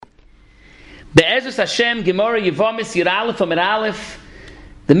Be'ezus Hashem, Gemara Yevamos Yud Aleph Amid Aleph,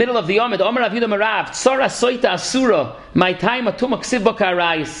 the middle of the Yomid, Omer Avidah Marav, Tzara Soita Asura, my time Atuma Ksiv Bo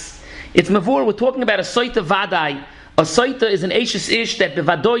K'Arayis. It's Mavur, we're talking about a Soita Vadai. A Soita is an Eishes Ish that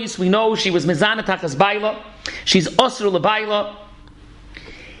Bevadoyis, we know she was Mizana Tachas Baila, she's Osur L'Baila.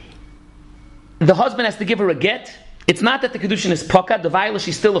 The husband has to give her a get. It's not that the Kedushin is Poka, the Vaila,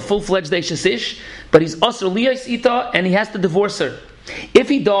 she's still a full-fledged Eishes Ish, but he's Osur Liyos Ita, and he has to divorce her. If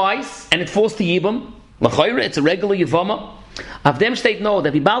he dies and it falls to Yibam, l'chayra, it's a regular Yevama. Of them state no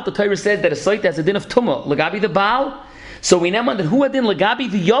that the Baal the Torah says that a site has a din of Tumah Lagabi the Baal. So we know that who adin Lagabi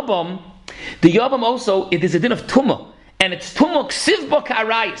the Yabam. The Yabam also it is a din of Tumah, and it's Tumah Ksiv Bo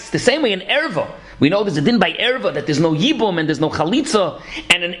K'Arayis. The same way in Erva, we know there's a din by Erva that there's no Yibam and there's no Chalitza,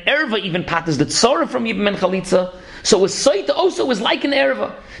 and in Erva even patters the Tzara from Yibam and Chalitza. So a site also is like an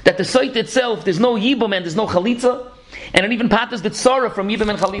Erva that the site itself there's no Yibam and there's no Chalitza. And it even patters the tzara from Yibam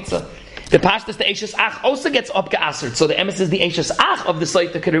and Chalitza. The pashtas, the Eishes Ach, also gets upgeasert. So the emes is the Eishes Ach of the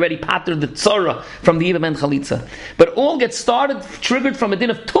site that could already patter the tzara from the Yibam and Chalitza. But all gets started, triggered from a din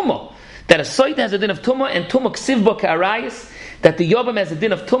of Tumah. That a site has a din of Tumah, and Tumah Ksiv Bo K'Arayis. That the Yabam has a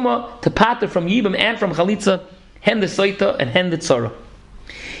din of Tumah to patter from Yibam and from Chalitza, hen the saita and hen the tzara.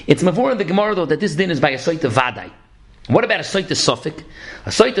 It's mavur in the Gemara though that this din is by a saita vadai. What about a saita sofik? A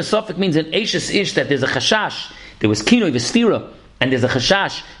saita sofik means an Eishes Ish that there's a chashash. There was kinoi v'sfira, and there's a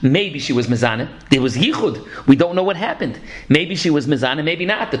chashash. Maybe she was mezana. There was yichud. We don't know what happened. Maybe she was mezana, maybe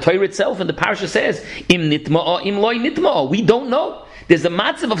not. The Torah itself and the parsha says im nitma'a, im loy nitma'a. We don't know. There's a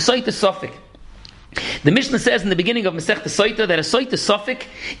matzav of soita sofik. The Mishnah says in the beginning of Masechta Soita that a soita sofik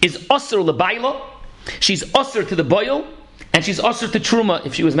is osur lebayla. She's osur to the boil, and she's osur to truma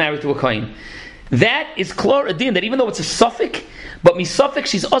if she was married to a kohen. That is klor adin, that even though it's a suffix, but misafik,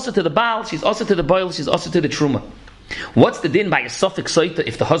 she's also to the baal, she's also to the boil, she's also to the truma. What's the din by a suffix saita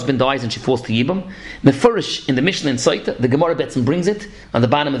if the husband dies and she falls to yibam? Mefurish in the Mishnah in Saita, the Gemara Betzim brings it on the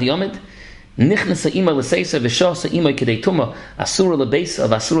bottom of the Yomid. Nichnasa ima l'seisa v'shasa ima k'dei tuma asura l'beisa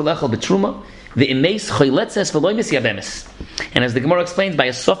of asura lechal b'truma v'imeis choyletzes v'loimis yavemis. And as the Gemara explains, by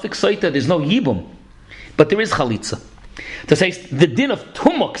a suffix saita there's no yibam, but there is chalitza. To say the din of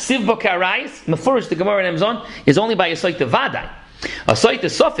tumuk siv bo k'arayis, mefurish the Gemara in Emzon is only by a saita vadai. A saita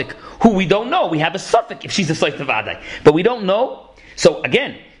suffix who we don't know. We have a suffix if she's a saita vadai, but we don't know. So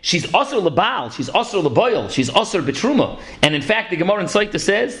again, she's asur lebal, she's asur leboil, she's asur betruma, and in fact the Gemara in Saita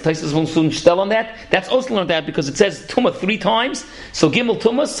says, Taisus will soon tell on that. That's also on that because it says tumah 3 times. So gimel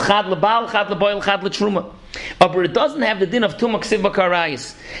tumas chad lebal, chad leboil, chad letruma. But it doesn't have the din of tumah ksiv bo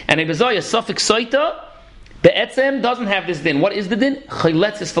k'arayis, and a bezayah suffix saita. Be'etzem doesn't have this din. What is the din?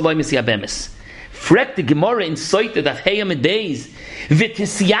 Chayletzes v'loimis yabemis. Frek the Gemara in Saita that heyam days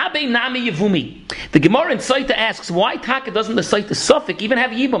v'tisyabe nami yevumi. The Gemara in Saita asks why Taka doesn't the Saita suffix even have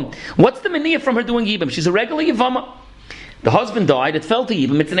yibam? What's the mania from her doing yibam? She's a regular yivama. The husband died. It fell to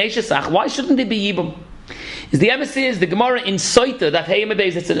yibam. It's an eishesach. Why shouldn't it be yibam? Is the emissary is the Gemara in Saita that heyam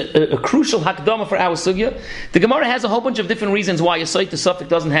days. It's a crucial hakdama for our sugya. The Gemara has a whole bunch of different reasons why a Saita suffix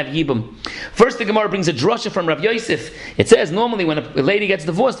doesn't have yibam. First, the Gemara brings a drasha from Rav Yosef. It says normally when a lady gets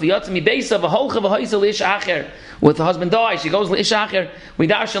divorced, v'yatzmi beisa v'holcha v'hoisa li'ish acher. With the husband dies, she goes li'ish acher. We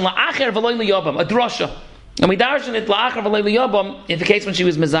darshan la'acher v'loy liyabam. A drasha. And we darshan it la'acher v'loy liyabam in the case when she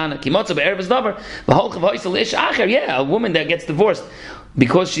was mezana. Kimotza be'erev v'zdavar v'holcha v'hoisa li'ish acher. Yeah, a woman that gets divorced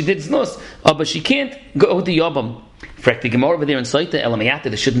because she did znus, but she can't go to yabam. Frek the Gemara over there in Saita elamayata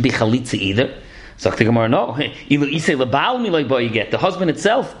there shouldn't be chalitza either. So the Gemara, no. The husband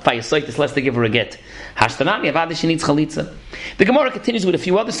itself, by a site, is less to give her a get. She needs chalitza. The Gemara continues with a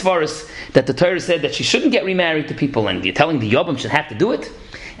few other svaras that the Torah said that she shouldn't get remarried to people, and you're telling the Yobam should have to do it.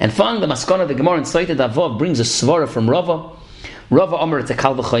 And finally, the Maskana, the Gemara in Saita Davav brings a svara from Rava. Rava Omer, it's a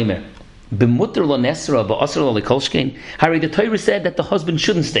kal v'chaymer. B'mutter lo nesra ba'asr lo likolshkein. Harry, the Torah said that the husband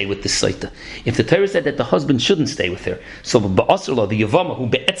shouldn't stay with this saita. If the Torah said that the husband shouldn't stay with her, so ba'asr lo, the Yevama, who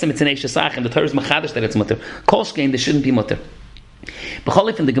be'etzem it's an eishesach, and the Torah is machadash that it's mutter. Kolshkein, there shouldn't be mutter.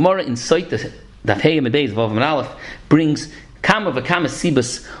 B'cholif in the Gemara in Saita, that Heyem Edeis Vav and Aleph brings kama v'kama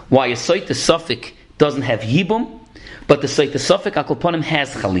sibas why a saita suffix doesn't have yibum, but the saita suffix akolponim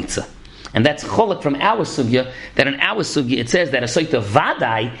has chalitza. And that's cholak from our sugya, that in our sugya it says that a saita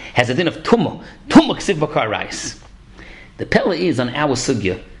vadai has a din of tumah ksiv bo k'arayis. The pella is on our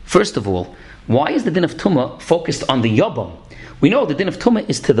sugya. First of all, why is the din of tumah focused on the yabam? We know the din of tumah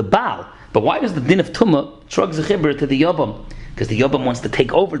is to the baal, but why does the din of tumah trug zechibur to the yabam? Because the yabam wants to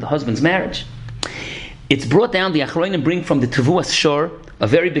take over the husband's marriage. It's brought down, the Aharon bring from the Tevuas Shor, a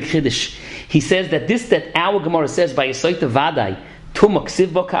very big chiddush. He says that this that our Gemara says by a saita vadai, Tumah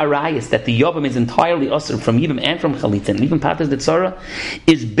ksiv bo ka'arayis, that the Yevamos is entirely usher from Yibam and from Chalitza, and even Patas de Tzara,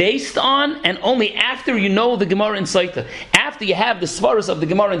 is based on and only after you know the Gemara in Saita. After you have the svaras of the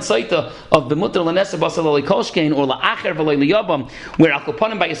Gemara in Saita of B'mutar l'neser basal alei kolshkein or la'acher v'lei liyabam, where al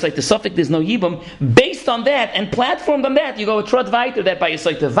kopanim by Saita Sufik there's no Yibam. Based on that and platformed on that, you go a trot weiter that by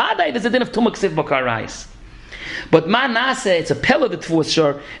Saita Vadai there's a din of Tumah ksiv bo ka'arayis. But ma nase, it's a pella the tfuas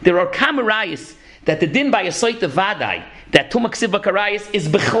shor. There are kamerayis that the din by a Saita Vadai, that Tumah ksiv bo ka'arayis is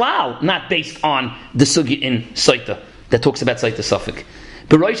bichlal, not based on the sugi in Saita that talks about Saita Sufik.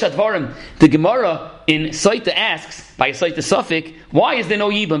 B'roish advarim, the Gemara in Saita asks by a Saita Sufik, why is there no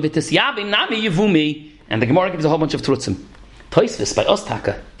Yibam? V'tes yabim nami yevumi, and the Gemara gives a whole bunch of trutzim. Toisvis by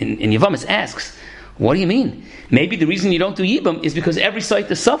Ostaka in Yevamos asks, what do you mean? Maybe the reason you don't do Yibam is because every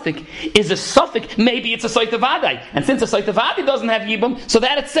Saita Sufik is a Sufik. Maybe it's a Saita Vadai, and since a Saita Vadai doesn't have Yibam, so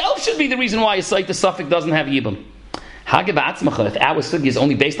that itself should be the reason why a Saita Sufik doesn't have Yibam. Hage ba'atzmacha, if our sugi is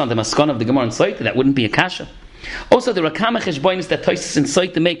only based on the maskon of the Gemara and Saita, that wouldn't be a kasha. Also, there are kama cheshbonis that Tosfos in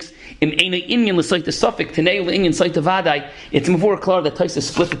Saita makes in Einay Inyan l'Saita Sufik, Tenei l'Inyan Saita Vadai. It's more clear that Tosfos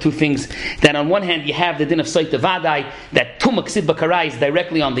split the two things. That on one hand you have the din of Saita Vadai, that Tumah ksiv bo ka'arayis is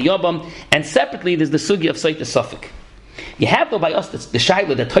directly on the Yabam, and separately there's the sugi of Saita Sufik. You have though by us the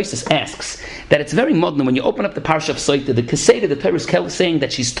shaila that Tosfos asks that it's very modern when you open up the parsha of Saita, the Keseda, the Torah is saying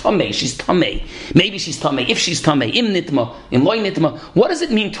that she's tamei, maybe she's tamei, if she's tamei, im nitma, in loy nitma. What does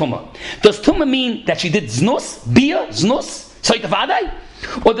it mean tuma? Does tuma mean that she did znus, bia, znus, Saita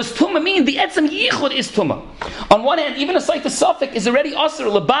Vadai? Or does tuma mean the etzem yichud is tuma? On one hand, even a Saita Sufik is already aser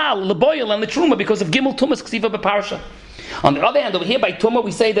lebal, leboyel, and the truma because of gimel tumas ksiva b'parsha. On the other hand, over here by tuma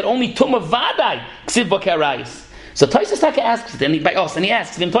we say that only tuma vadai ksiv bo ka'arayis. So Tosfos Taka asks it, and by us, and he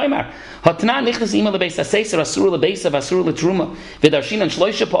asks Vim Toimar, Hatnan nichnas ima lebeis haseser asur lebeisa vasur letruma v'darshin an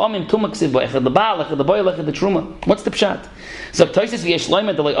shloisha pa'amim tuma ksiv bo echad lebal echad leboyel echad letruma. What's the pshat? So Tosfos v'yesh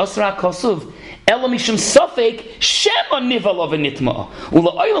loyma delay asra kosuv ela mishum sofek shema nivala v'nitma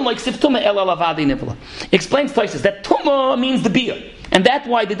ula oilam like ksiv tuma ela lavadi nivala. Explains Tosfos that tuma means the beer. And that's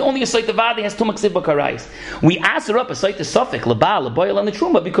why only a Saita Vadi has Tumah ksiv bo ka'arayis. We ask her up a Saita Sufik, Labal, Leboyel, and the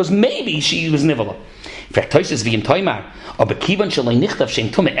Truma, because maybe she was Nivala. In fact, Tosfos v'yim toimar, or bekivan shalei nichtav shem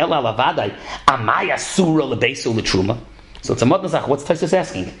Tumah ela lavadai, amaya surah lebeso letruma. So it's a modern zach. What's Tosfos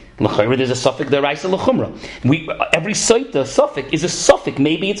asking? L'chayra, there's a Sufik deraisa l'chumra. Every Saita Sufik is a Sufik.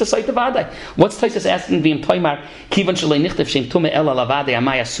 Maybe it's a Saita Vadai. What's Tosfos asking? V'yim toimar, kivan shalei nichtav shem Tumah ela lavadai,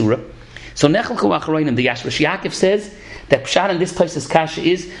 amaya surah. So Nechelchu Acharonim, the Yashrash Yaakov says that Pshat in this Tosfos kasha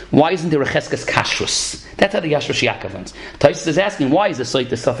is, why isn't there a Cheskes Kashrus? That's how the Yashrash Yaakov wants. Tosfos is asking, why is the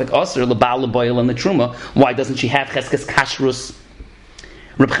Saita Sufik Aser, Lebal, Leboyel, and the Truma? Why doesn't she have Cheskes Kashrus?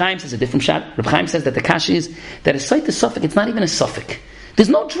 Reb Chaim says a different Pshat. Reb Chaim says that the kasha is that a Saita Sufik, it's not even a Sufik. There's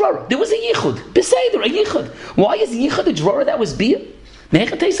no drora. There was a Yichud. Beseder, a Yichud. Why is Yichud a drora that was Bia?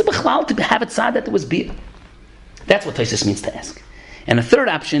 Mechatesa Bechlal to have it sad that there was Bia. That's what Tosfos means to ask. And a third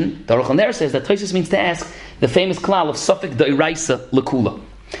option, the Aruch LaNer says that Tosfos means to ask the famous klal of Sufik D'Iraisa L'Kula.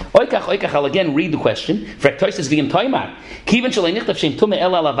 Oikach, I'll again read the question. Frek Tosfos v'yim toimar. Kivan shalei nichtav shem tumah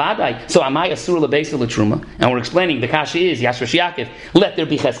ela lavadai. So amai asur lebeisa l'truma. And we're explaining the kasha is, Yashrash Yaakov, let there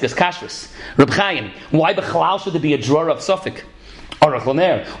be cheskes kashrus. Reb Chaim, why b'chalal should there be a drawer of Sufik? Aruch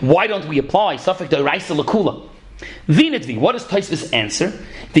LaNer, why don't we apply Sufik D'Iraisa L'Kula? Vinitvi, what does Tosfos answer?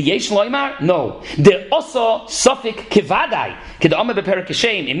 The Yesh Loimar? No. The also Sufik Kivadai. Kedama beperik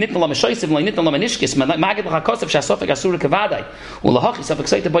Hashem. Im nitna lam shoysev lo nitna lam nishkis. Magid l'chakosef shasufik asura Kivadai. Ulahachi Sufik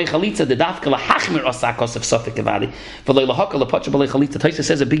Saita boy chalitza. The dafka lahachmir osa kosef Sufik Kivadai. V'lo lahaka lapacha boy chalitza. Tosfos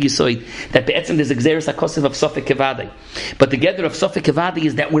says a big yisoid that be'etzim there's exeris akosef of Sufik Kivadai. But the gather of Sufik Kivadai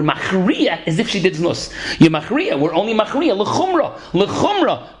is that we're machriya as if she did znus. You're machriya. We're only machriya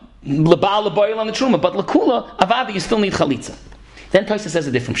l'chumra. Lebal, leboyel, on the truma, but lekula avadi you still need chalitza. Then Tosfos says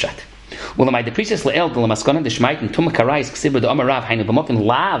a different shot. Well, my deprecious le'el the lamaskana deshmait and tuma karayis ksiba the amarav hainu b'mokin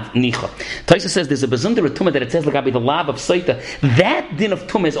lav nicha. Tosfos says there's a bezunder tuma that it says lagabi the lav of Saita. That din of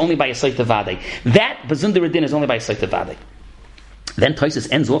tuma is only by a Saita Vadai. That bezunder din is only by a Saita Vadai. Then Tosfos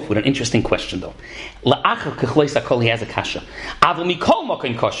ends off with an interesting question, though. La'achar kechlois hakol, he has a kasha. Avol mikol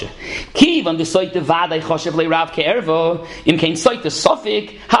mokin kasha. Kiv on the Saita Vadai choshev le'rav ke'erva. Im kein Saita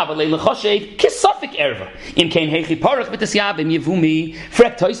Sufik hava le'lechoshev ke'Sufik erva. Im kein hechi parach b'tes yavim yevumi.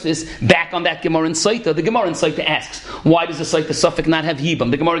 Frek Tosfos back on that Gemara in Saita. The Gemara in Saita asks, why does the Saita Sufik not have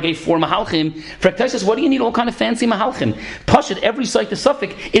yibam? The Gemara gave 4 mahalchim. Frek Tosfos, what do you need all kind of fancy mahalchim? Pashut, every Saita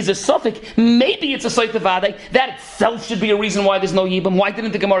Sufik is a Sufik. Maybe it's a Saita Vadai. That itself should be a reason why there's no yibam. Why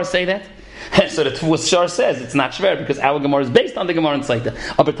didn't the Gemara say that? So the Tfuas Shar says it's not shver because our Gemara is based on the Gemara in Saita.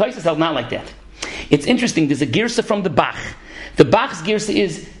 But Tosfos held not like that. It's interesting. There's a girsa from the Bach. The Bach's girsa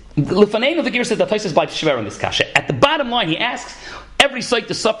is l'faneinu. The girsa that Tosfos by shver on this kasha. At the bottom line, he asks, every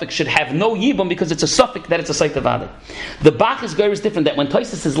Saita suffix should have no Yibum because it's a suffix that it's a Saita Vadai. The Bach's Ger is different, that when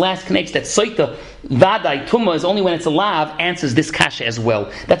Tosfos' last connects that Saita Vadai Tumma is only when it's a Lav, answers this Kasha as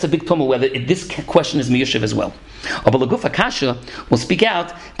well. That's a big Tumma, whether this question is Miyushiv as well. But Lagufa Kasha will speak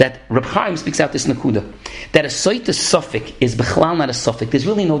out that Reb Chaim speaks out this Nakuda, that a Saita suffix is Bechlal not a suffix. There's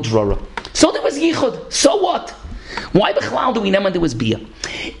really no Drora. So there was Yichud. So what? Why Bechlal do we know when there was Bia?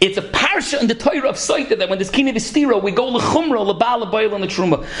 It's a parsha in the Torah of Saita that when there's Kine V'Stira, we go L'chumra, L'Ba'al, L'Bayil, and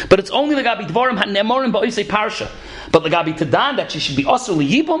L'Truma. But it's only L'Gabi Dvarim HaNemorim Ba'osei Parsha. But L'Gabi Tadan, that she should be Osir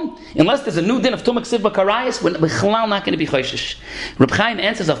L'Yibum, unless there's a new din of Tumak Siv B'Karayas, when Bechlal not going to be Choshish. Reb Chaim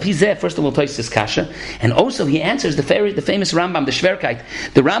answers of Hizeh, first of all, Tosfos Kasha, and also he answers the famous Rambam, the Shverkeit.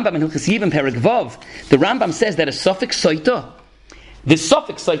 The Rambam in Hilchos Yibum, Perek Vav, the Rambam says that a suffix Saita, the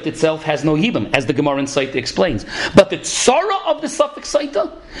suffix Saita itself has no Yibum, as the Gemara in Saita explains. But the tzara of the suffix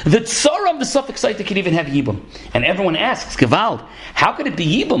Saita, could even have Yibum. And everyone asks, Gewald, how could it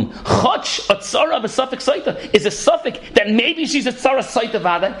be Yibum? Chotch, a tzara of a suffix Saita, is a suffix that maybe she's a tzara Saita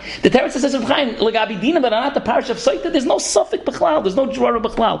Vada. The Teretz says, L'gabi Dina, but not the parish of Saita, there's no suffix Bechlal, there's no drora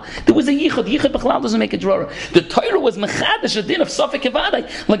Bechlal. There was a Yichud Bechlal doesn't make a drora. The Torah was Mechadash, a din of suffix Vada.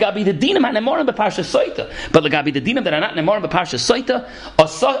 L'gabi the Dina, not Nemorim, but parish of Saita. But L'gabi the Dina, that are not Nemorim, but parish of Saita, a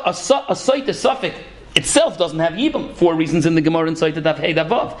Saita suffix itself doesn't have Yibum. 4 reasons in the Gemara in Saita Daf Hey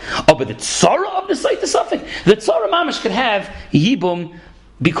Davav. Oh, but the tzara of the Saita suffix, the tzara mamash could have Yibum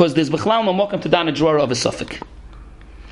because there's Bechlal no Mokam to dan a drawer of a suffix.